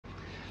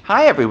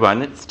Hi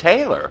everyone, it's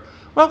Taylor.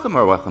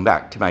 Welcome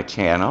back to my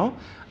channel.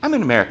 I'm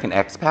an American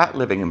expat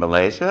living in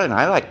Malaysia and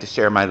I like to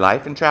share my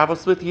life and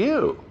travels with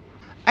you.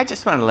 I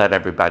just want to let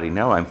everybody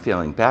know I'm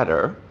feeling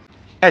better.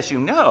 As you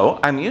know,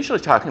 I'm usually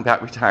talking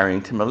about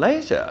retiring to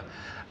Malaysia,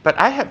 but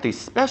I have these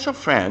special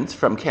friends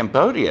from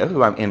Cambodia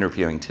who I'm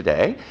interviewing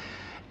today,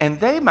 and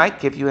they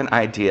might give you an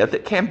idea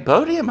that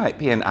Cambodia might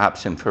be an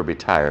option for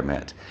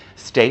retirement.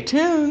 Stay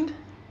tuned.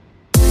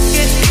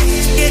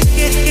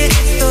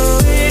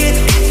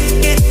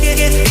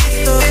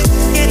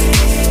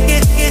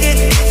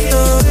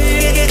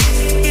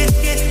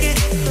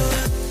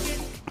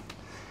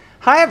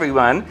 Hi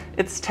everyone,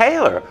 it's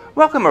Taylor.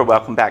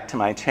 Welcome back to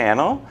my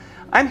channel.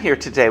 I'm here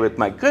today with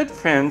my good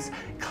friends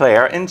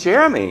Claire and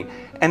Jeremy,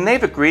 and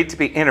they've agreed to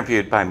be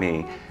interviewed by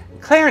me.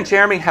 Claire and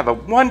Jeremy have a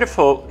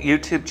wonderful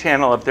YouTube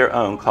channel of their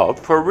own called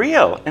For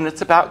Real, and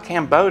it's about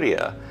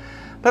Cambodia.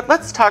 But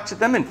let's talk to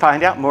them and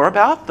find out more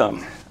about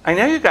them. I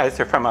know you guys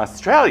are from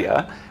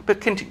Australia, but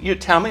can you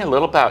tell me a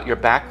little about your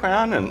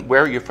background and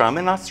where you're from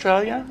in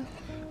Australia?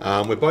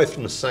 We're both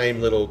from the same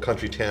little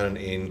country town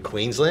in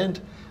Queensland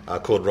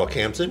called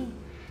Rockhampton.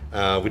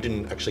 We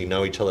didn't actually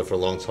know each other for a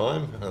long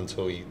time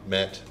until we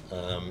met,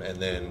 and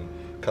then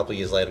a couple of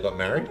years later got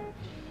married.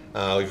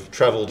 We've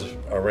travelled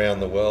around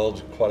the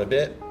world quite a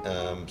bit,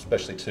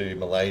 especially to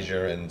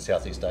Malaysia and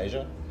Southeast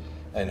Asia.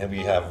 And we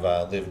have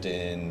lived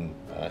in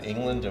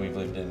England, and we've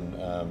lived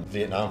in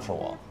Vietnam for a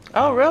while.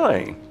 Oh,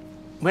 really?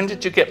 When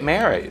did you get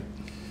married?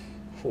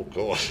 Oh,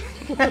 gosh.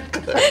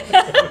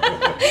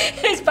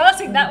 He's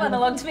passing that one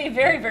along to me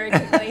very, very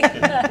quickly.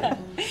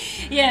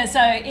 Yeah, so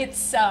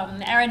it's our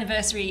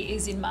anniversary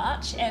is in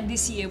March, and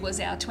this year was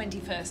our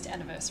 21st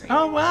anniversary.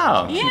 Oh,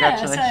 wow. Yeah,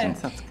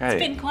 Congratulations. so That's great.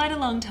 It's been quite a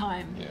long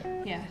time.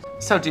 Yeah.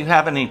 So do you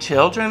have any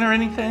children or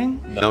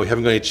anything? No, we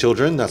haven't got any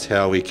children. That's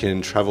how we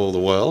can travel the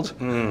world.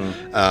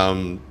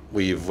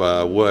 We've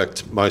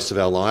worked most of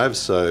our lives,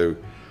 so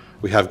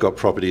we have got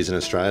properties in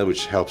Australia,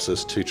 which helps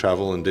us to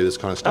travel and do this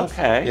kind of stuff.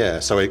 Okay. Yeah,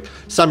 so we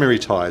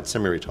semi-retired.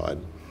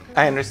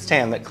 I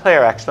understand that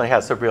Claire actually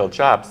has a real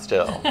job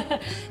still.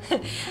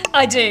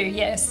 I do,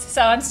 yes.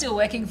 So I'm still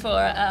working for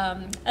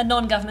a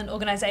non-government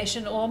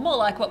organisation, or more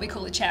like what we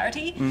call a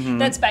charity,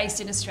 that's based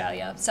in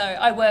Australia. So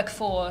I work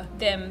for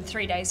them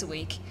 3 days a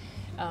week,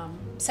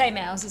 same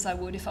hours as I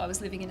would if I was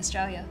living in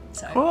Australia.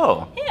 So,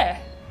 Cool. Yeah.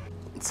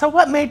 So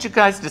what made you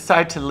guys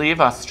decide to leave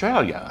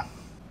Australia?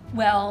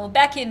 Well,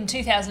 back in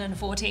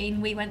 2014,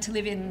 we went to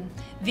live in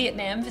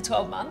Vietnam for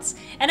 12 months.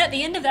 And at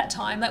the end of that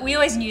time, we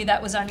always knew that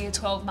was only a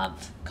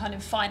 12-month kind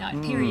of finite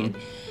period.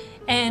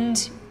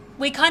 And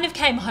we kind of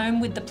came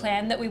home with the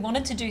plan that we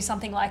wanted to do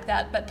something like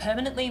that, but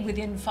permanently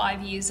within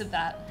 5 years of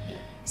that.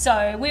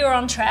 So we were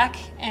on track,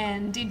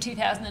 and in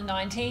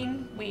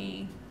 2019,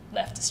 we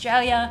left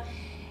Australia,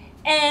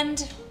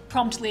 and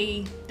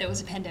promptly there was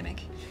a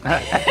pandemic.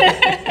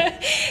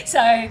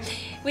 So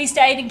we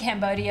stayed in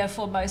Cambodia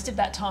for most of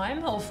that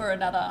time, or for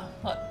another,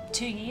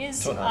 2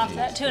 years after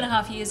that,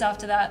 2.5 years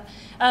after that,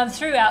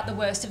 throughout the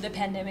worst of the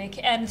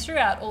pandemic, and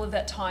throughout all of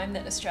that time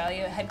that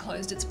Australia had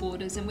closed its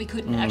borders and we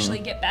couldn't actually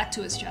get back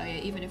to Australia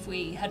even if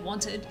we had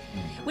wanted.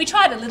 We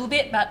tried a little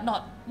bit, but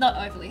not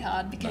overly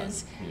hard,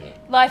 because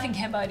life in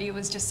Cambodia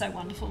was just so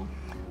wonderful.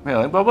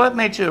 Really? Well, what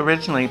made you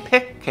originally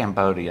pick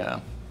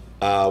Cambodia?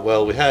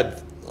 Well, we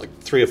had like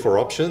 3 or 4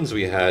 options.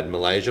 We had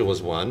Malaysia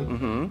was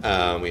one.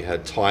 We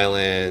had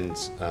Thailand,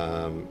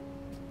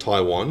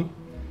 Taiwan,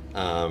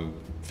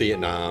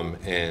 Vietnam,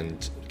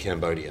 and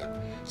Cambodia.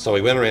 So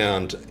we went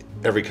around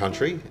every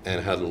country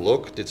and had a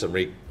look, did some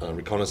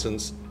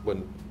reconnaissance,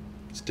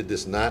 did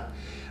this and that.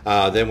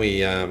 Then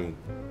we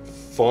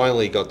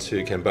finally got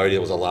to Cambodia.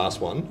 Was the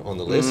last one on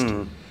the list.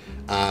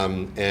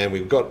 And we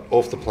got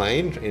off the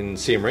plane in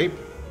Siem Reap,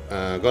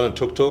 got on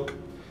tuk-tuk,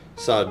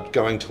 started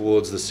going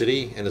towards the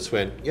city, and just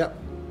went, yep,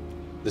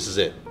 this is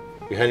it.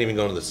 We hadn't even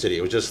gone to the city.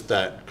 It was just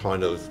that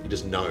kind of, you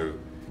just know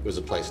it was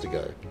a place to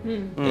go.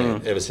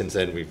 And ever since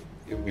then,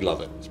 we love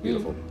it. It's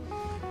beautiful.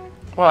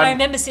 Well, I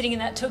remember sitting in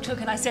that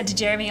tuk-tuk and I said to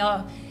Jeremy,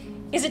 "Oh,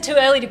 is it too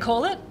early to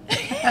call it?"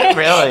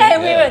 Really?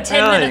 And we were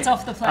 10 minutes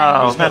off the plane.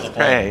 Oh, that's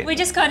great. We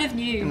just kind of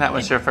knew. And that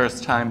was your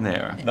first time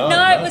there? No,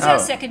 it was our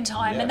second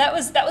time, and that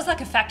was like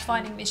a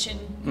fact-finding mission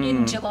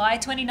in July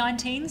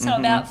 2019, so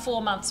about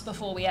 4 months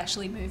before we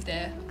actually moved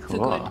there for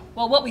good.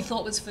 Well, what we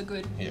thought was for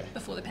good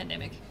before the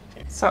pandemic.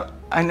 So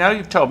I know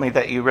you've told me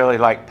that you really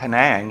like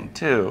Penang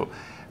too.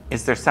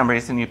 Is there some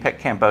reason you picked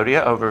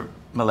Cambodia over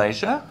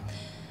Malaysia?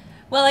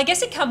 Well, I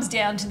guess it comes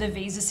down to the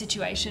visa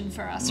situation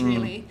for us,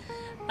 really.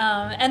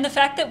 And the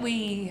fact that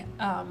we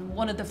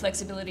wanted the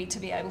flexibility to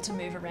be able to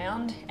move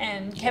around,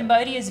 and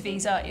Cambodia's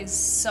visa is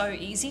so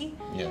easy.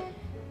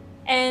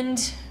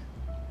 And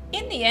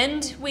in the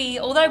end,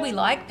 although we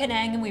like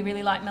Penang and we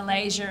really like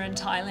Malaysia and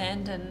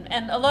Thailand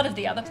and a lot of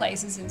the other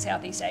places in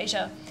Southeast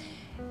Asia,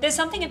 there's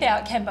something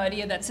about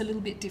Cambodia that's a little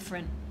bit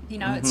different. You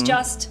know, it's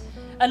just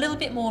a little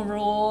bit more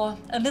raw,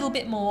 a little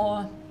bit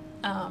more,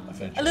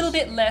 a little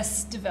bit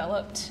less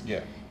developed.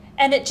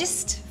 And it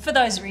just, for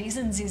those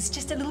reasons, is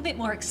just a little bit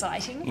more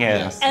exciting.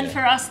 Yes. And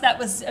for us, that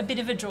was a bit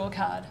of a draw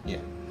card.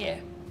 Yeah.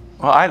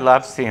 Well, I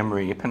love Siem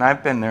Reap, and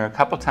I've been there a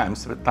couple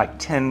times with like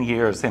 10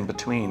 years in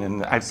between,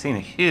 and I've seen a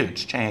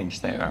huge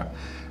change there.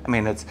 I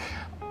mean,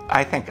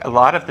 I think a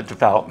lot of the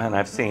development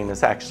I've seen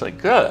is actually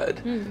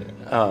good,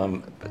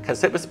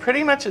 because it was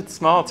pretty much a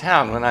small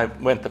town when I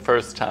went the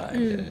first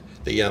time.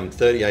 The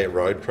 38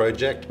 Road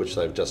project, which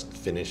they've just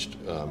finished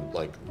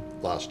like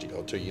last year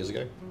or 2 years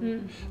ago.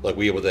 Like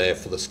we were there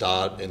for the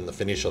start and the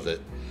finish of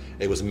it.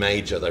 It was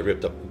major. They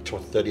ripped up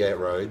 38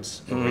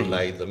 roads and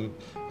relayed them,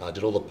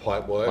 did all the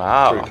pipe work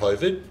through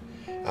COVID.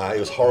 It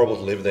was horrible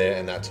to live there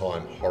in that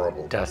time,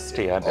 horrible.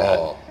 Dusty, I bet.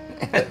 Oh,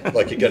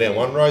 like you go down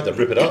one road, they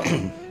rip it up.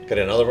 Go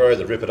down another road,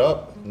 they rip it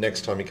up.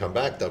 Next time you come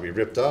back, they'll be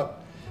ripped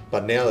up.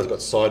 But now they've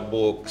got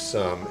sidewalks.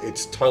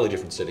 It's a totally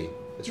different city.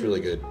 It's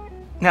really good.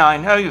 Now, I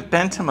know you've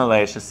been to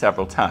Malaysia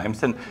several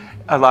times, and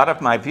a lot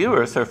of my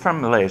viewers are from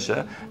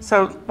Malaysia.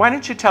 So why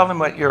don't you tell them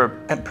what your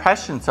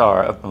impressions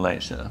are of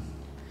Malaysia?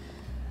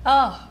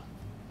 Oh,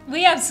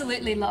 we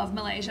absolutely love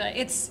Malaysia.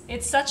 It's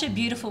such a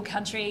beautiful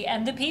country,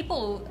 and the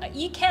people,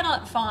 you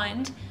cannot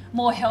find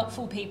more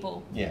helpful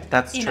people. Yeah,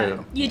 That's You true.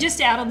 know, you're just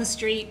out on the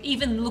street,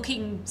 even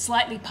looking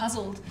slightly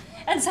puzzled,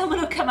 and someone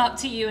will come up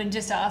to you and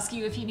just ask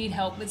you if you need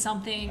help with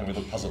something. and we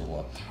look puzzled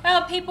a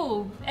lot.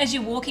 People, as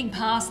you're walking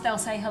past, they'll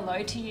say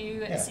hello to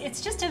you.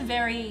 It's just a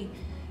very,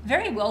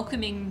 very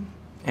welcoming,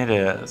 It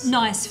is.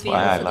 nice feel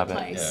why I for love the it.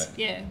 place.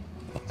 Yeah.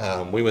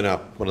 We went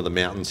up one of the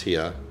mountains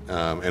here,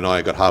 and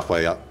I got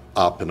halfway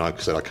up, and I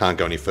said I can't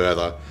go any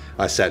further.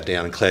 I sat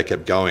down, and Claire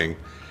kept going.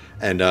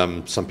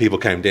 And some people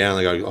came down and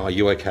they go, "Oh, are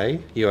you okay?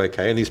 You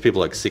okay?" And these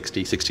people are like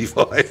 60,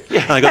 65.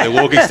 And I got their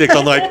walking sticks.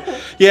 I'm like,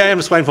 "Yeah, I'm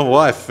just waiting for my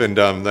wife." And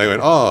they went,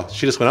 "Oh,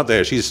 she just went up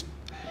there. She's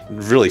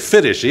really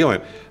fit, is she?" I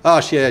went, "Oh,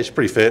 yeah, she's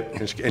pretty fit."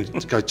 And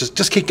she goes,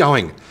 just keep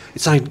going.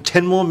 It's only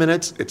 10 more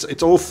minutes.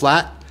 It's all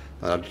flat.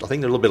 I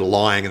think there's a little bit of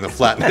lying in the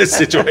flatness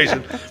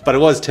situation, but it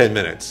was 10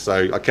 minutes.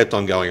 So I kept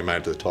on going and made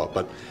it to the top.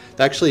 But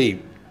they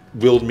actually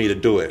willed me to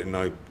do it, and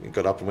I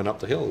got up and went up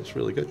the hill. It was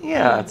really good.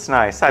 Yeah, it's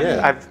nice.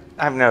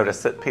 I've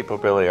noticed that people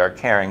really are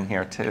caring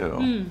here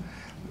too.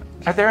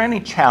 Are there any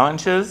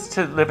challenges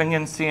to living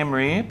in Siem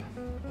Reap?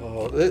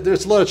 Oh,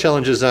 there's a lot of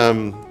challenges,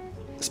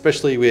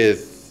 especially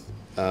with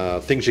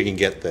things you can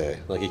get there.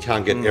 Like you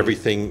can't get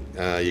everything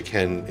you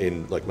can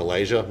in like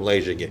Malaysia.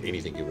 Malaysia, you get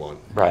anything you want.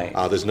 Right.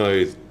 There's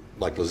no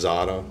like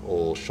Lazada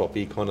or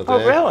Shopee kind of there.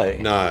 Oh, really?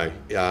 No.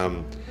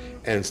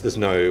 And there's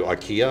no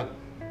IKEA.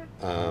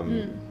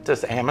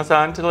 Does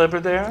Amazon deliver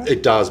there?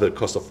 It does, but it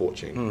costs a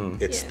fortune.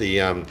 It's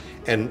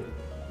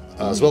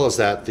as well as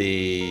that,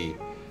 the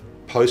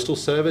postal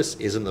service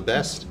isn't the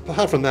best.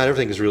 Apart from that,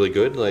 everything is really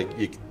good. Like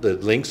the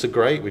links are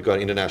great. We've got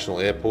an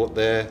international airport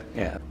there.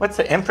 Yeah. What's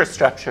the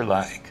infrastructure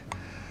like?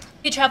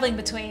 If you're travelling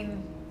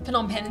between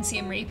Phnom Penh and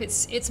Siem Reap,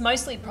 it's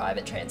mostly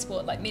private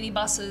transport, like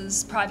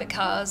minibuses, private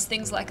cars,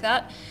 things like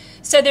that.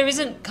 So there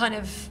isn't kind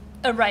of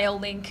a rail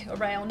link, a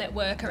rail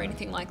network, or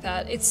anything like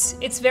that.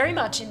 It's very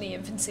much in the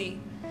infancy.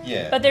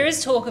 Yeah. But there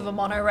is talk of a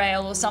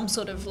monorail or some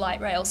sort of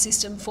light rail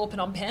system for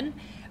Phnom Penh.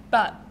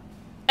 But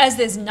as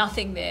there's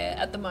nothing there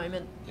at the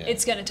moment,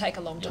 it's going to take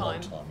a long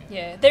time.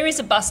 Yeah. There is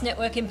a bus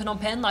network in Phnom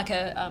Penh, like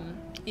a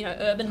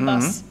urban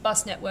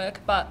bus network,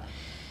 but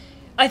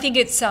I think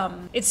it's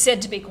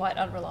said to be quite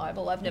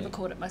unreliable. I've never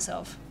caught it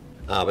myself.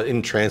 But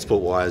in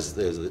transport-wise,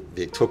 there's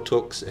the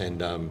tuk-tuks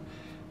and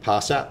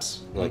pass-apps.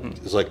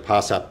 It's like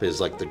pass-app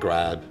is like the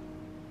Grab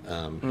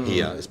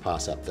here is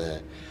pass-app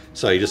there.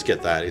 So you just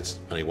get that. It's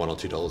only $1 or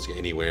 $2 to get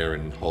anywhere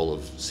in whole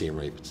of Siem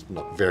Reap. It's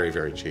not very,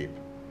 very cheap.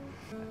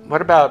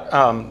 What about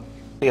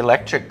the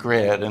electric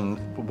grid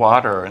and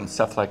water and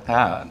stuff like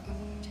that?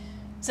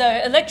 So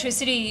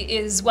electricity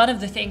is one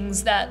of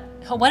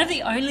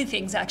the only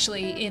things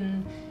actually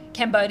in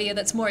Cambodia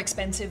that's more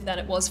expensive than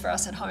it was for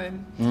us at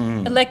home.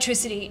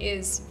 Electricity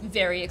is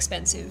very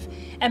expensive.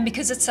 And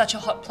because it's such a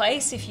hot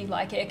place, if you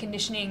like air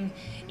conditioning,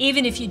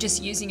 even if you're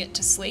just using it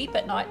to sleep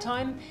at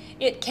nighttime,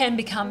 it can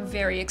become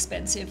very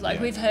expensive. Like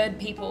we've heard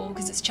people,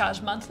 because it's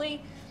charged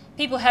monthly,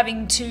 people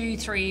having $200,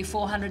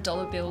 $300,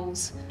 $400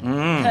 bills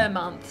per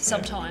month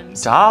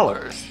sometimes.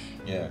 Dollars?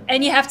 Yeah.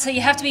 And you have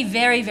to be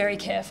very, very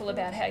careful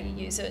about how you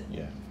use it.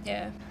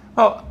 Yeah.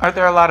 Well, are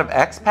there a lot of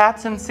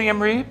expats in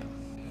Siem Reap?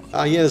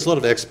 There's a lot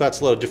of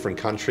expats, a lot of different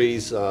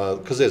countries,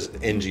 because there's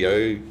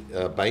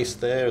NGO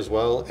based there as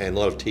well, and a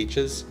lot of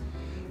teachers.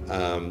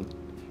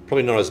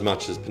 Probably not as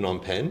much as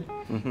Phnom Penh,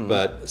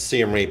 but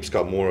Siem Reap's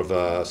got more of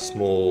a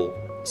small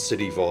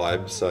city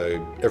vibe,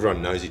 so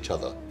everyone knows each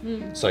other.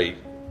 So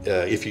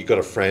if you've got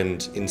a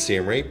friend in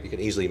Siem Reap, you can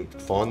easily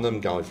find them,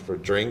 go for a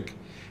drink.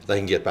 They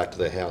can get back to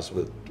their house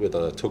with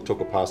a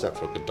tuk-tuk or pass-app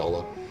for like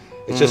 $1.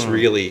 It's just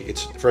really,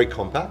 it's very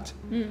compact.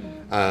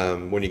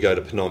 When you go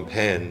to Phnom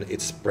Penh,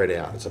 it's spread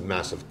out. It's a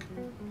massive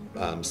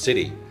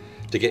city.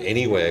 To get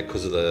anywhere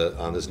because of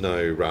there's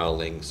no rail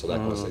links or that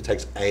kind of stuff. It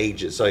takes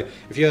ages. So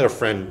if you had a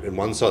friend in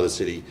one side of the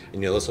city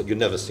and you'll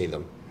never see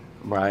them.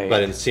 Right.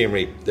 But in Siem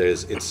Reap,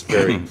 it's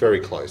very, very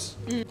close.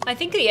 I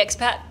think the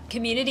expat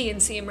community in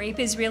Siem Reap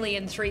is really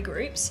in 3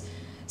 groups.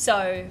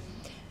 So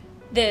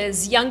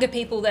there's younger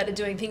people that are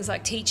doing things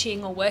like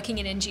teaching or working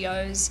in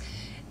NGOs.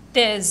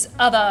 There's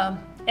other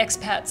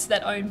expats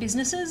that own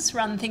businesses,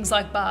 run things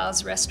like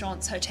bars,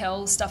 restaurants,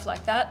 hotels, stuff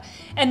like that.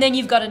 And then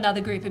you've got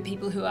another group of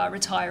people who are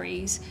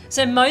retirees.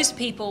 So most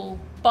people,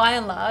 by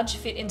and large,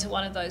 fit into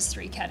one of those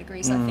three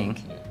categories, I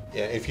think.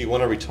 Yeah, if you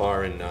want to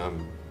retire in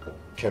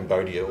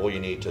Cambodia, all you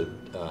need to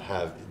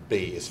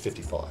be is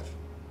 55.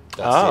 That's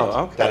it.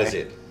 Okay. That is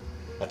it.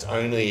 That's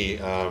only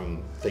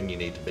thing you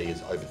need to be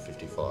is over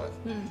 55.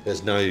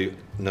 There's no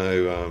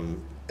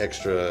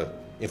extra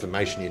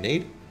information you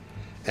need,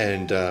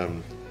 and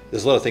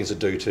there's a lot of things to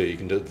do too. You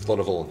can do a lot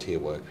of volunteer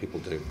work. People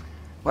do.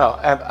 Well,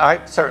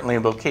 I certainly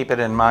will keep it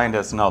in mind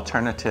as an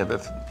alternative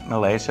if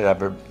Malaysia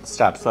ever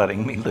stops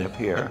letting me live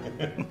here.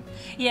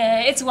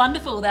 Yeah, it's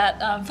wonderful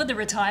that for the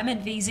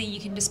retirement visa you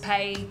can just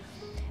pay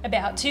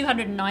about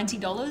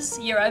 $290.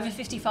 You're over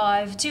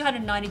 55,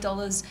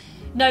 $290.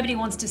 Nobody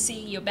wants to see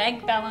your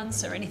bank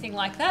balance or anything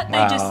like that.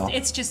 Wow.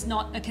 It's just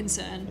not a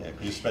concern. Yeah,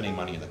 you're spending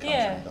money in the country.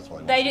 Yeah, That's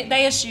why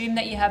they assume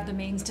that you have the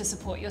means to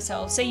support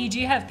yourself. So you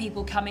do have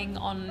people coming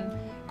on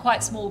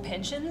quite small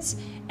pensions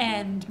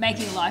and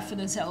making a life for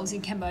themselves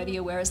in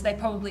Cambodia, whereas they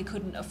probably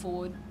couldn't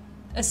afford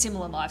a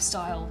similar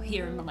lifestyle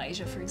here in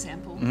Malaysia, for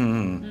example.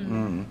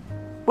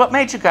 What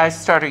made you guys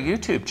start a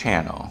YouTube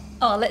channel?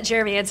 Oh, I'll let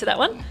Jeremy answer that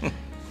one.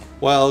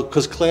 Well,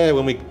 because Claire,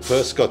 when we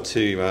first got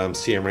to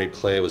Siem Reap,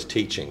 Claire was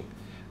teaching.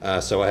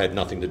 So I had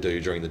nothing to do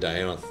during the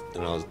day, and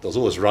there was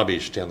all this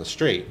rubbish down the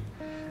street.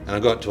 And I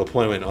got to a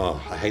point when, I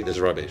hate this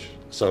rubbish.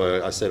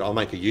 So I said, I'll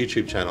make a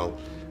YouTube channel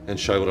and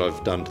show what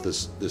I've done to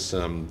this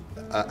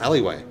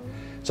alleyway.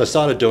 So I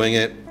started doing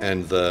it,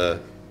 and the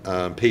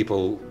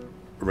people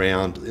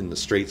around in the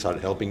street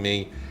started helping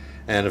me.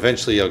 And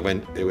eventually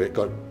it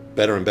got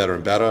better and better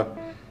and better.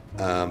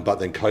 But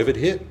then COVID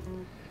hit,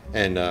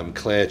 and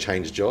Claire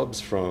changed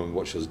jobs from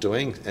what she was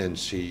doing, and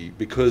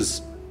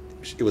because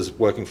it was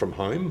working from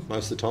home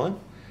most of the time,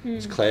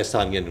 so Claire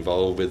started getting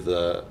involved with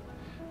the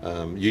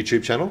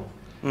YouTube channel,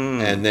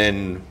 and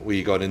then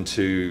we got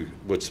into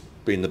what's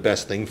been the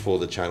best thing for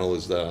the channel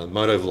is the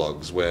moto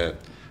vlogs, where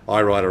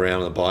I ride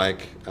around on a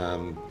bike,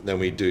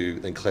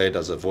 then Claire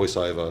does a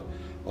voiceover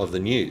of the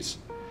news.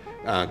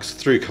 'Cause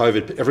through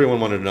COVID, everyone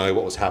wanted to know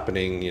what was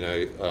happening,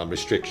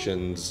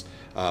 restrictions,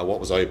 what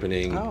was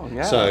opening. Oh,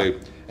 yeah. So,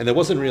 and there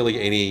wasn't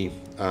really any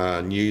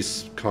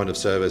news kind of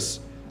service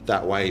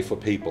that way for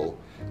people.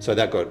 So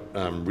that got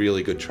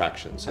really good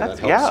traction. So that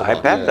helps a lot.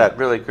 I bet that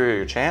really grew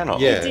your channel.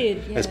 Yeah, It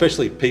did, yeah.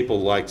 Especially people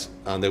liked.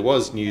 There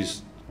was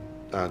news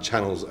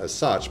channels as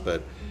such,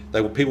 but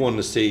people wanted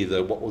to see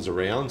what was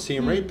around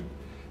Siem Reap,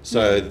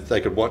 so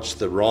they could watch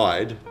the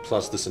ride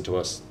plus listen to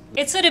us.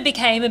 It sort of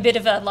became a bit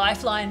of a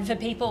lifeline for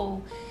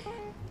people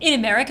in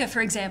America, for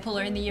example,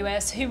 or in the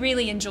US, who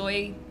really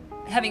enjoy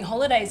having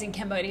holidays in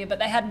Cambodia, but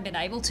they hadn't been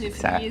able to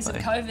for the years of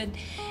COVID.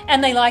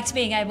 And they liked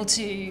being able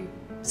to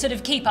sort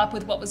of keep up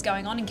with what was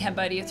going on in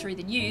Cambodia through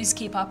the news,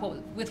 keep up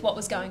with what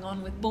was going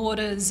on with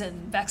borders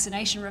and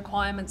vaccination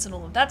requirements and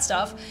all of that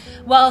stuff,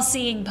 while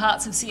seeing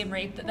parts of Siem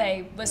Reap that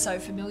they were so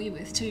familiar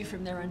with too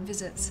from their own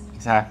visits.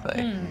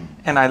 Exactly.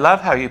 And I love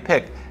how you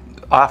pick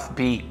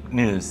offbeat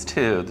news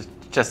too,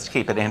 just to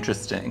keep it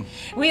interesting.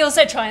 We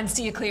also try and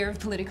steer clear of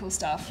political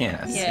stuff.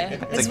 Yes, Yeah,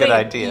 it's a good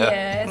idea.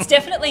 Yeah, it's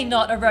definitely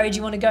not a road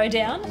you want to go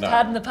down,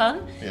 pardon the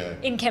pun, Yeah.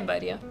 in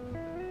Cambodia.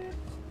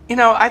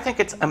 I think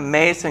it's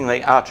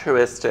amazingly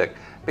altruistic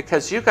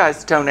because you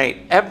guys donate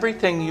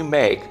everything you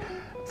make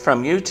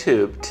from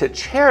YouTube to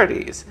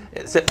charities.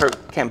 Is it for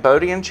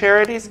Cambodian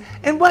charities?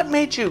 And what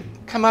made you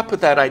come up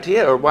with that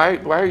idea, or why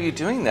are you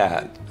doing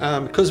that?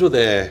 Because we're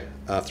there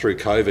through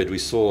COVID, we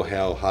saw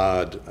how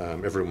hard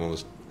everyone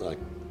was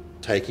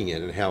taking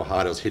it and how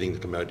hard it was hitting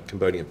the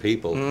Cambodian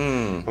people.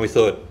 And we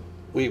thought,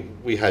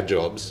 we had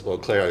jobs, well,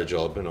 Claire had a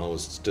job and I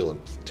was still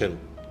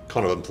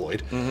kind of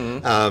employed,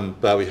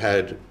 but we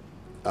had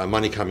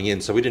money coming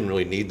in, so we didn't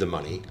really need the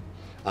money.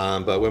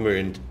 But when we were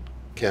in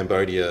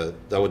Cambodia,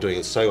 they were doing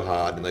it so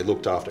hard and they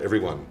looked after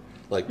everyone.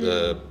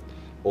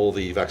 All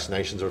the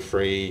vaccinations were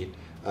free.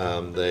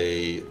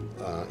 They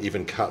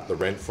even cut the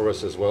rent for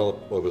us as well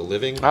where we were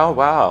living. Oh,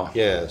 wow.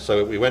 Yeah,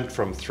 so we went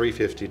from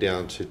 $350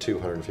 down to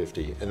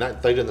 $250, and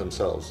that they did it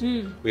themselves.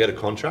 We had a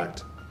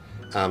contract.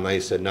 They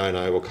said, no,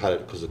 we'll cut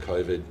it because of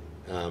COVID.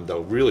 They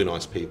were really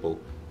nice people.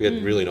 We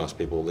had really nice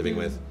people living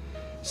with.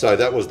 So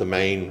that was the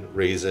main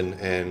reason,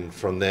 and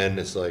from then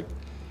it's like,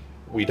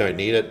 we don't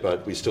need it,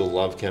 but we still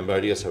love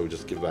Cambodia, so we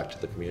just give back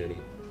to the community.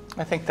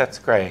 I think that's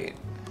great.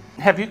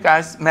 Have you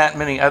guys met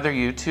many other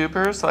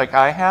YouTubers like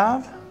I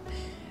have?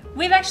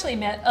 We've actually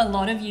met a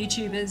lot of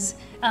YouTubers,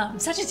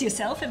 such as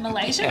yourself in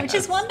Malaysia, which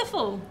is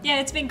wonderful.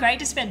 Yeah, it's been great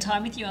to spend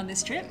time with you on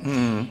this trip.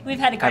 We've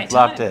had a great time. I've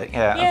loved it,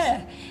 yeah.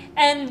 Yeah.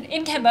 And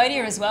in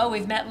Cambodia as well,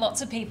 we've met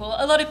lots of people.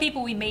 A lot of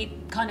people we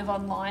meet kind of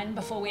online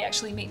before we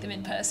actually meet them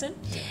in person.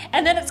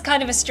 And then it's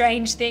kind of a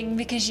strange thing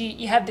because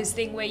you have this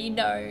thing where you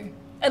know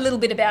a little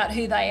bit about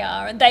who they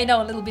are and they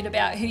know a little bit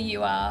about who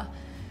you are.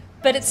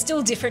 But it's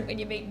still different when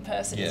you meet in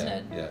person, isn't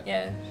it?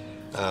 Yeah.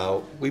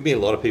 We meet a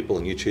lot of people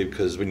on YouTube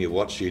because when you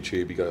watch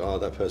YouTube, you go, oh,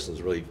 that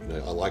person's really,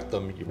 I like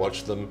them, you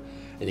watch them,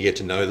 and you get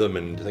to know them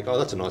and you think, oh,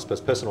 that's a nice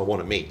person I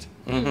want to meet.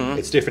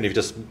 It's different if you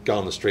just go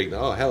on the street and,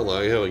 oh,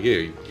 hello, how are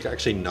you? You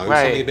actually know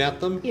something about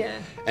them. Yeah.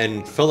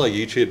 And fellow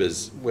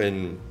YouTubers,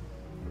 when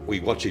we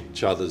watch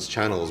each other's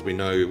channels, we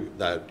know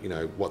that, you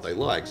know, what they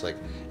like. It's like,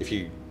 if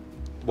you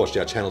watched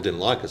our channel, didn't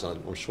like us,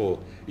 I'm sure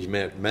you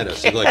met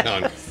us. You're like,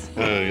 oh,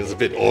 it's a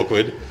bit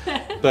awkward.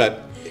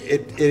 But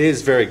it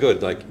is very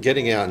good. Like,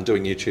 getting out and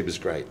doing YouTube is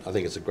great. I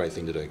think it's a great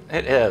thing to do.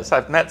 It is.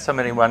 I've met so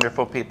many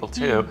wonderful people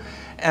too.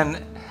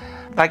 And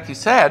like you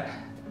said,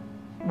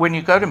 when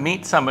you go to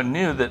meet someone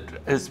new that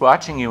is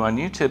watching you on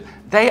YouTube,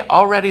 they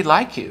already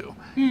like you.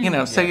 You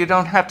know, so you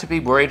don't have to be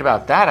worried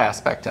about that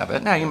aspect of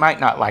it. Now, you might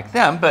not like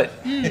them, but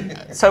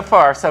so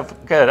far, so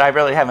good. I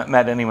really haven't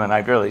met anyone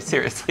I've really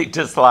seriously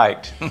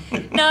disliked.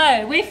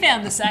 No, we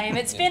found the same.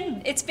 It's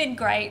been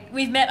great.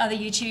 We've met other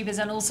YouTubers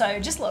and also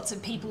just lots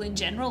of people in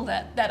general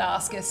that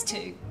ask us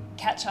to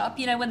catch up,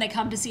 you know, when they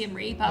come to see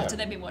Reap after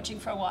they've been watching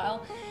for a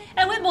while.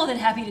 And we're more than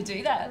happy to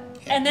do that.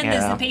 And then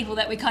there's the people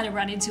that we kind of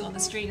run into on the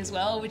street as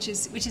well, which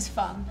is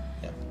fun.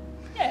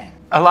 Yeah.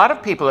 A lot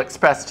of people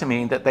express to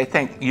me that they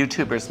think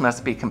YouTubers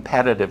must be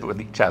competitive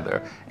with each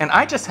other. And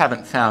I just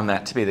haven't found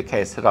that to be the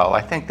case at all.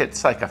 I think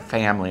it's like a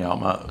family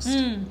almost.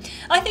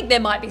 I think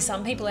there might be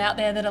some people out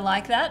there that are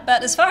like that,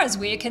 but as far as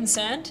we're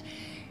concerned,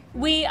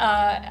 we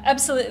are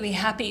absolutely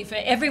happy for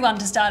everyone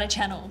to start a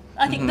channel.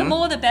 I think the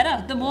more the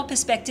better. The more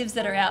perspectives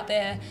that are out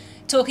there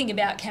talking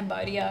about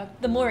Cambodia,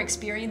 the more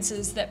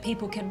experiences that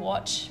people can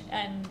watch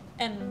and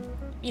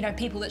you know,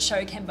 people that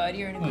show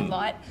Cambodia in a good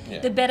light,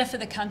 the better for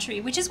the country,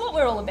 which is what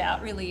we're all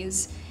about really,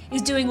 is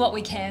doing what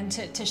we can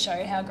to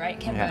show how great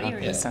Cambodia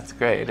is. That's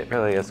great. It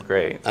really is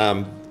great.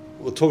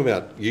 We're talking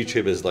about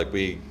YouTubers, like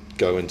we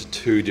go into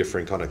two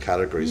different kind of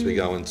categories. We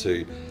go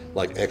into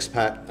like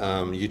expat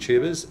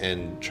YouTubers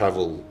and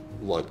travel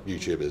like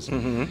YouTubers.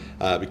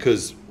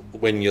 Because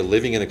when you're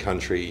living in a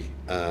country,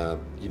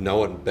 you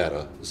know it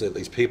better. So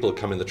these people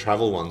come in, the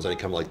travel ones only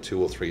come like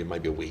 2 or 3,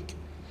 maybe a week.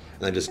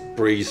 And they just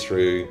breeze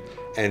through,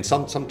 and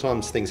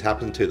sometimes things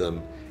happen to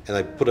them and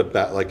they put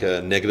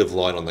a negative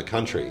light on the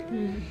country.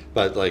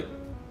 But like,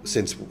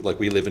 since like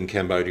we live in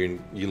Cambodia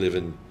and you live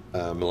in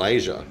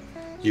Malaysia,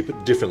 you put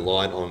a different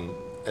light on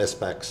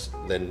SPACs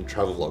than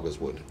travel vloggers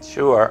would.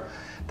 Sure.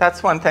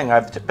 That's one thing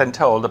I've been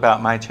told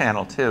about my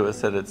channel too,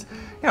 is that it's,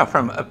 you know,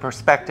 from a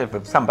perspective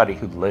of somebody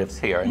who lives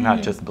here and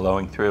not just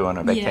blowing through on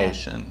a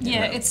vacation.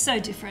 Yeah, it's so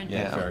different.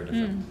 Yeah, very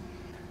different.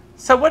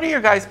 So what are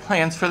your guys'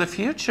 plans for the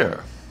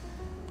future?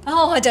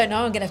 Oh, I don't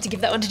know. I'm going to have to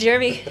give that one to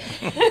Jeremy.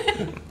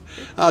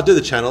 I'll do the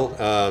channel,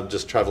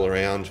 just travel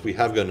around. We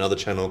have got another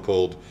channel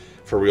called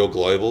For Real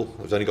Global.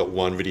 I've only got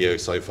one video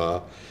so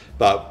far,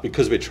 but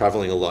because we're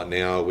traveling a lot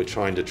now, we're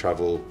trying to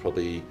travel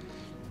probably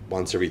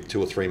once every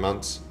 2 or 3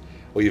 months.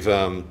 We've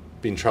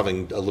been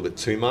traveling a little bit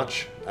too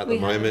much at the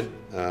moment.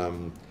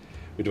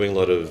 We're doing a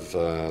lot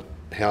of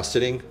house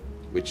sitting,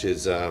 which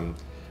is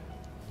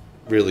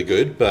really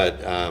good, but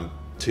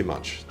too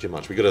much.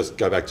 We've got to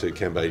go back to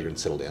Cambodia and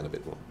settle down a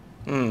bit more.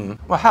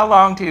 Well, how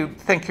long do you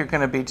think you're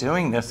going to be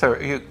doing this? Or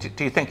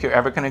do you think you're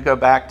ever going to go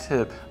back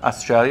to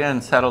Australia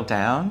and settle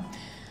down?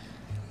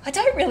 I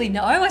don't really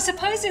know. I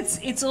suppose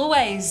it's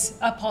always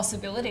a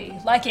possibility,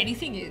 like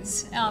anything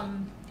is.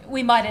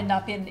 We might end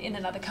up in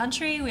another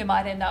country, we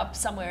might end up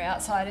somewhere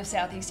outside of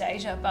Southeast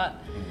Asia, but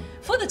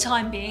for the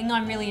time being,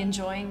 I'm really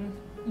enjoying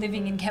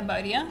living in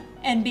Cambodia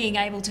and being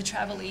able to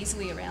travel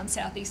easily around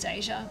Southeast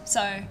Asia.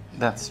 So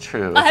that's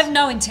true. I have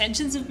no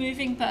intentions of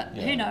moving, but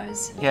who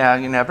knows? Yeah,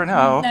 you never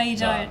know. No, you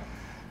don't.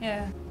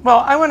 Yeah. Well,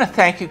 I want to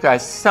thank you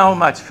guys so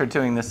much for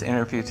doing this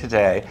interview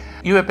today.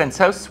 You have been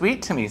so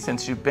sweet to me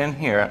since you've been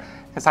here,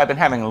 because I've been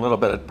having a little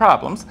bit of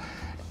problems,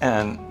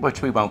 and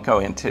which we won't go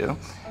into.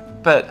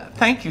 But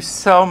thank you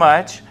so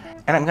much.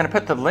 And I'm going to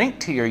put the link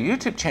to your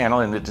YouTube channel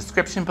in the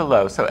description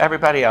below so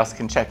everybody else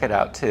can check it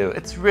out too.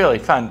 It's really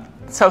fun.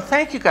 So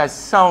thank you guys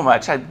so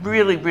much. I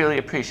really, really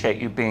appreciate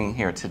you being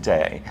here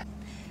today.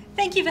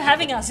 Thank you for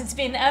having us. It's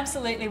been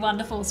absolutely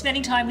wonderful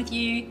spending time with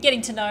you,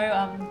 getting to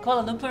know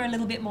Kuala Lumpur a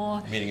little bit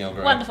more. Meeting Earl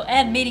Grey. Wonderful.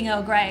 And meeting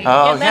Earl Grey.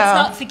 Oh, Let's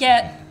not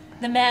forget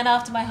the man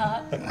after my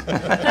heart.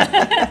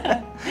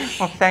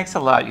 Well, thanks a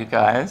lot, you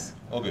guys.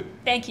 All good.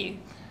 Thank you.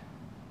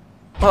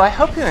 Well, I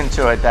hope you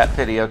enjoyed that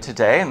video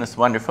today and this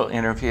wonderful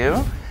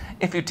interview.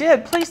 If you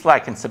did, please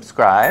like and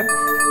subscribe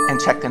and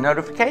check the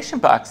notification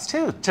box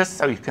too, just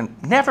so you can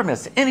never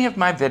miss any of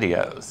my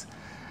videos.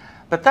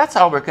 But that's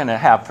all we're going to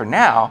have for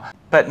now.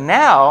 But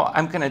now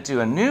I'm going to do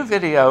a new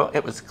video.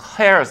 It was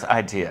Claire's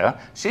idea.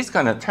 She's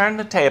going to turn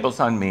the tables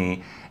on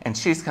me and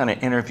she's going to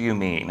interview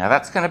me. Now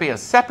that's going to be a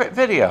separate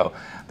video,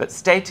 but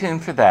stay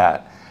tuned for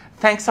that.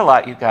 Thanks a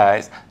lot, you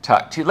guys.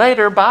 Talk to you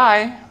later.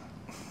 Bye.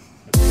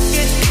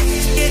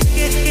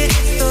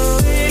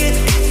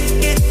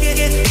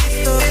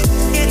 Get